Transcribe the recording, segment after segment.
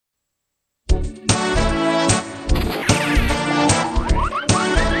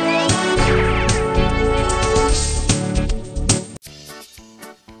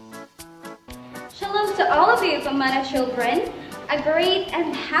children, a great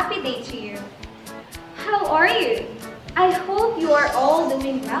and happy day to you. How are you? I hope you are all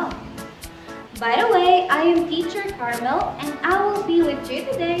doing well. By the way, I am Teacher Carmel and I will be with you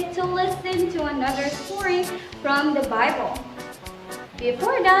today to listen to another story from the Bible.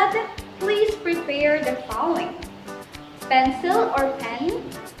 Before that, please prepare the following: pencil or pen,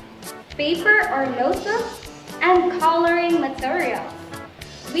 paper or notebook, and coloring materials.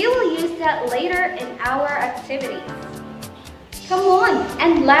 We will use that later in our activities. Come on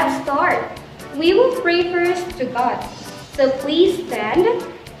and let's start. We will pray first to God. So please stand,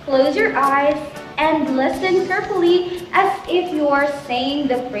 close your eyes, and listen carefully as if you are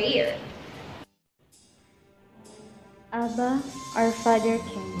saying the prayer. Abba, our Father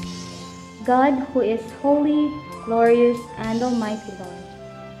King, God who is holy, glorious, and almighty Lord,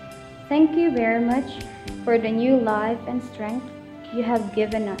 thank you very much for the new life and strength you have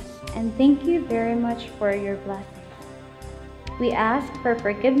given us, and thank you very much for your blessings. We ask for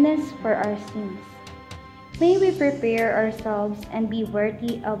forgiveness for our sins. May we prepare ourselves and be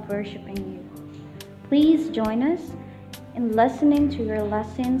worthy of worshiping you. Please join us in listening to your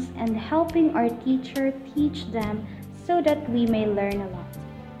lessons and helping our teacher teach them so that we may learn a lot.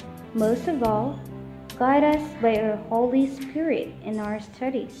 Most of all, guide us by your Holy Spirit in our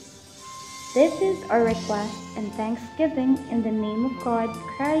studies. This is our request and thanksgiving in the name of God,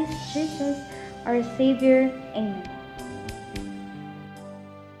 Christ Jesus, our Savior. Amen.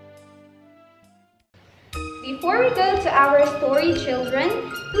 Before we go to our story, children,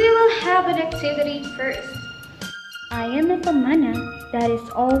 we will have an activity first. I am a Pamana that is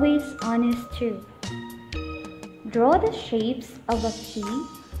always honest too. Draw the shapes of a key,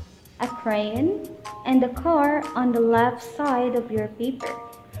 a crayon, and a car on the left side of your paper,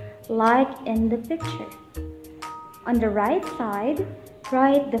 like in the picture. On the right side,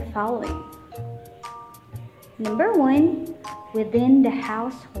 write the following. Number 1, within the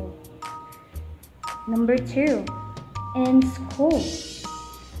household. Number 2, in school.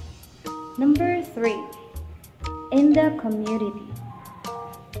 Number 3, in the community.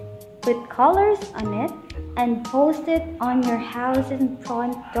 Put colors on it and post it on your house's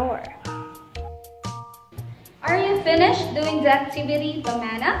front door. Are you finished doing the activity,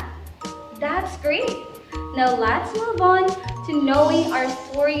 Pamana? That's great. Now let's move on to knowing our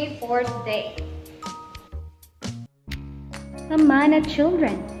story for today. Pamana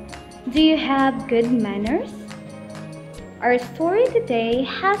children, do you have good manners? Our story today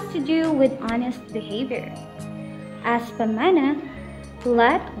has to do with honest behavior. As Pamana,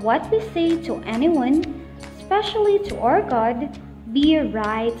 let what we say to anyone, especially to our God, be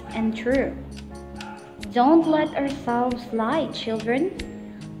right and true. Don't let ourselves lie, children,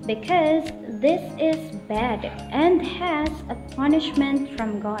 because this is bad and has a punishment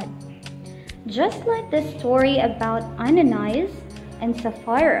from God. Just like the story about Ananias and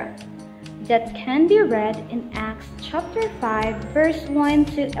Sapphira that can be read in Acts chapter 5 verse 1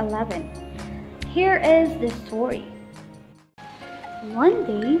 to 11. Here is the story. One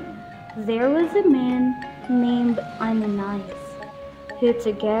day, there was a man named Ananias who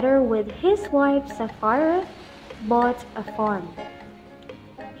together with his wife Sapphira bought a farm.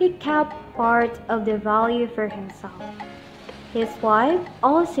 He kept part of the value for himself. His wife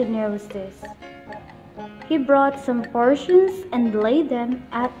also knows this. He brought some portions and laid them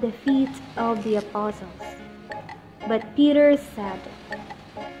at the feet of the apostles. But Peter said,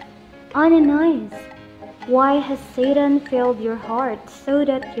 Ananias, why has Satan filled your heart so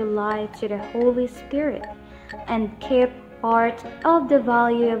that you lie to the Holy Spirit and keep part of the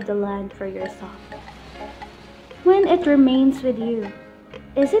value of the land for yourself? When it remains with you,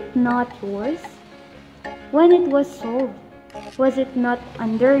 is it not yours? When it was sold, was it not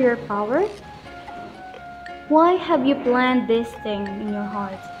under your power? Why have you planned this thing in your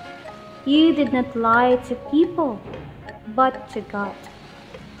heart? You did not lie to people, but to God.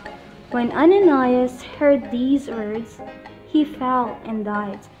 When Ananias heard these words, he fell and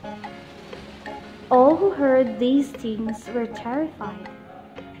died. All who heard these things were terrified.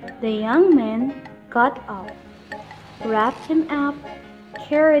 The young man got up, wrapped him up,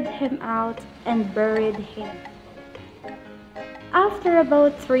 carried him out, and buried him. After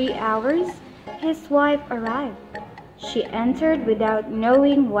about 3 hours, his wife arrived. She entered without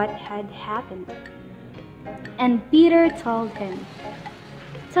knowing what had happened. And Peter told him,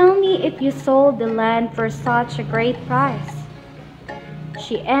 "Tell me if you sold the land for such a great price."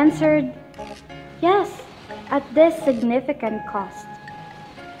 She answered, "Yes, at this significant cost."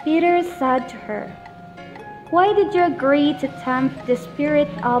 Peter said to her, "Why did you agree to tempt the Spirit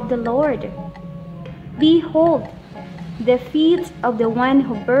of the Lord? Behold, the feet of the one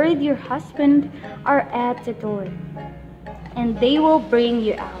who buried your husband are at the door, and they will bring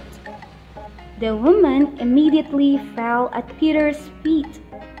you out." The woman immediately fell at Peter's feet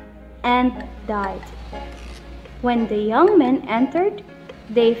and died. When the young men entered,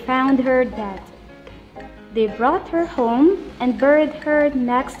 they found her dead. They brought her home and buried her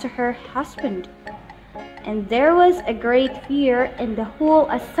next to her husband. And there was a great fear in the whole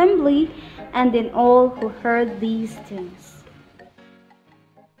assembly and in all who heard these things.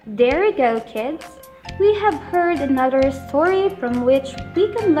 There you go, kids. We have heard another story from which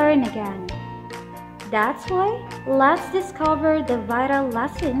we can learn again. That's why let's discover the vital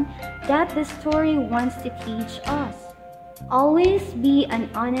lesson that the story wants to teach us. Always be an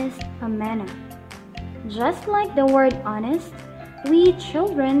honest Pamana. Just like the word honest, we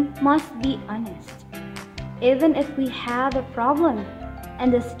children must be honest. Even if we have a problem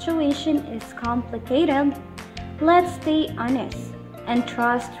and the situation is complicated, let's stay honest and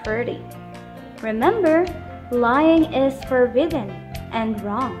trustworthy. Remember, lying is forbidden and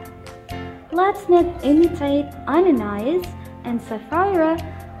wrong. Let's not imitate Ananias and Sapphira,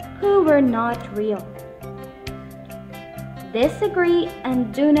 who were not real. Disagree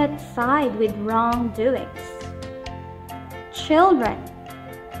and do not side with wrongdoings. Children,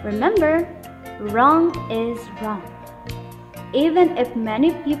 remember, wrong is wrong, even if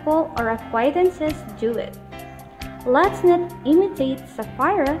many people or acquaintances do it. Let's not imitate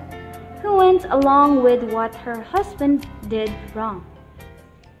Sapphira, who went along with what her husband did wrong.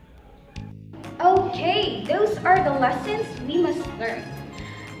 Okay, those are the lessons we must learn.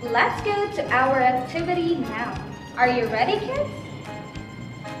 Let's go to our activity now. Are you ready, kids?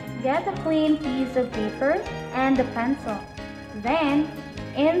 Get a clean piece of paper and a pencil. Then,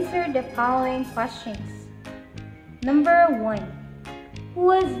 answer the following questions. Number 1. Who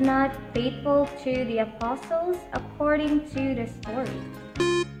was not faithful to the apostles according to the story?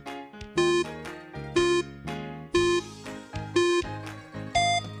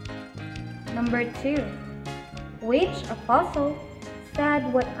 Number 2. Which apostle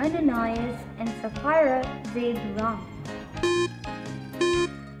said what Ananias and Sapphira did wrong?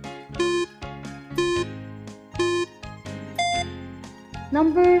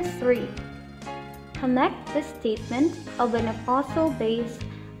 Number 3. Connect the statement of an apostle based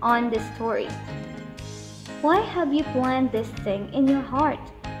on the story. Why have you planned this thing in your heart?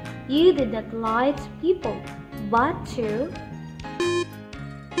 You did not lie to people, but to...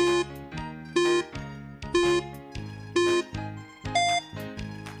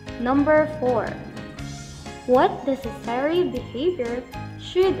 Number 4. What necessary behavior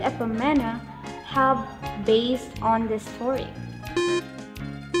should a Pamana have based on the story?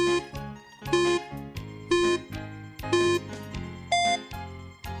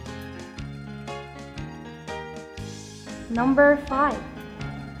 Number 5.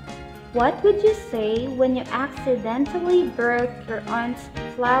 What would you say when you accidentally broke your aunt's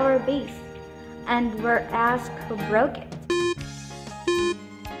flower vase and were asked who broke it?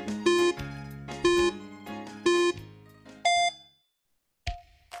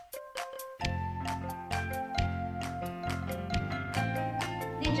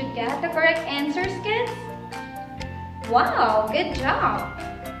 Did you get the correct answers, kids? Wow, good job!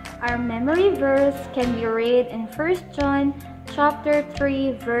 Our memory verse can be read in 1 John chapter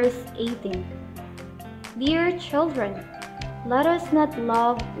 3 verse 18. Dear children, let us not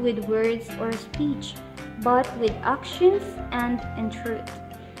love with words or speech, but with actions and in truth.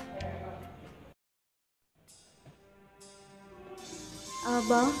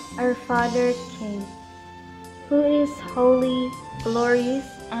 Abba, our Father King, who is holy, glorious,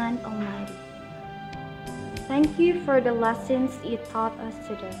 and almighty. Thank you for the lessons you taught us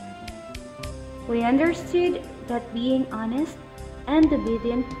today. We understood that being honest and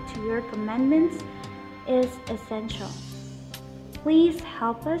obedient to your commandments is essential. Please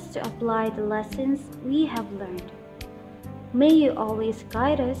help us to apply the lessons we have learned. May you always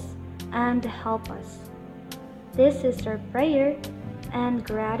guide us and help us. This is our prayer and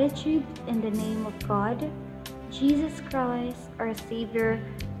gratitude in the name of God, Jesus Christ, our Savior.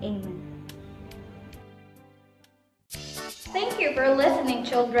 Amen. Thank you for listening,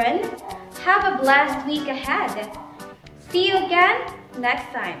 children. Have a blessed week ahead. See you again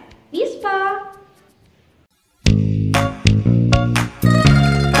next time. Peace pa!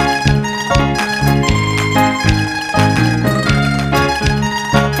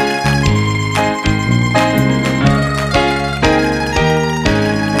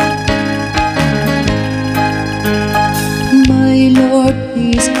 My Lord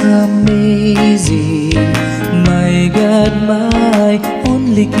is amazing. My God, my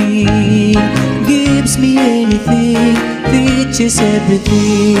only King, gives me anything, teaches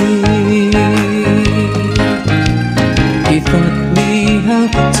everything. If how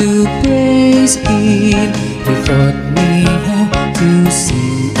to praise Him. He taught me how to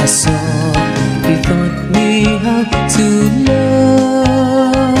sing a song. He taught me how to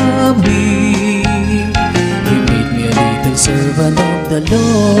love Him. He made me a little servant of the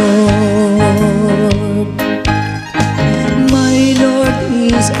Lord. My Lord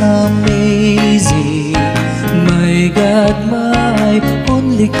is amazing. My God, my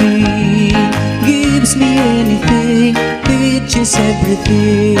only King, gives me anything, teaches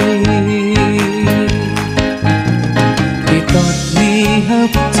everything. He taught me how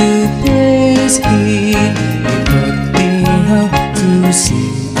to praise Him. He taught me how to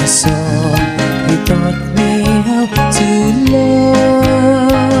sing a song. He taught me how to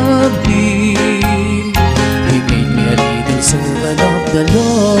love Him. He made me a little servant of the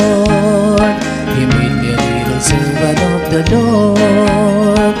Lord. He made me a little servant of the Lord.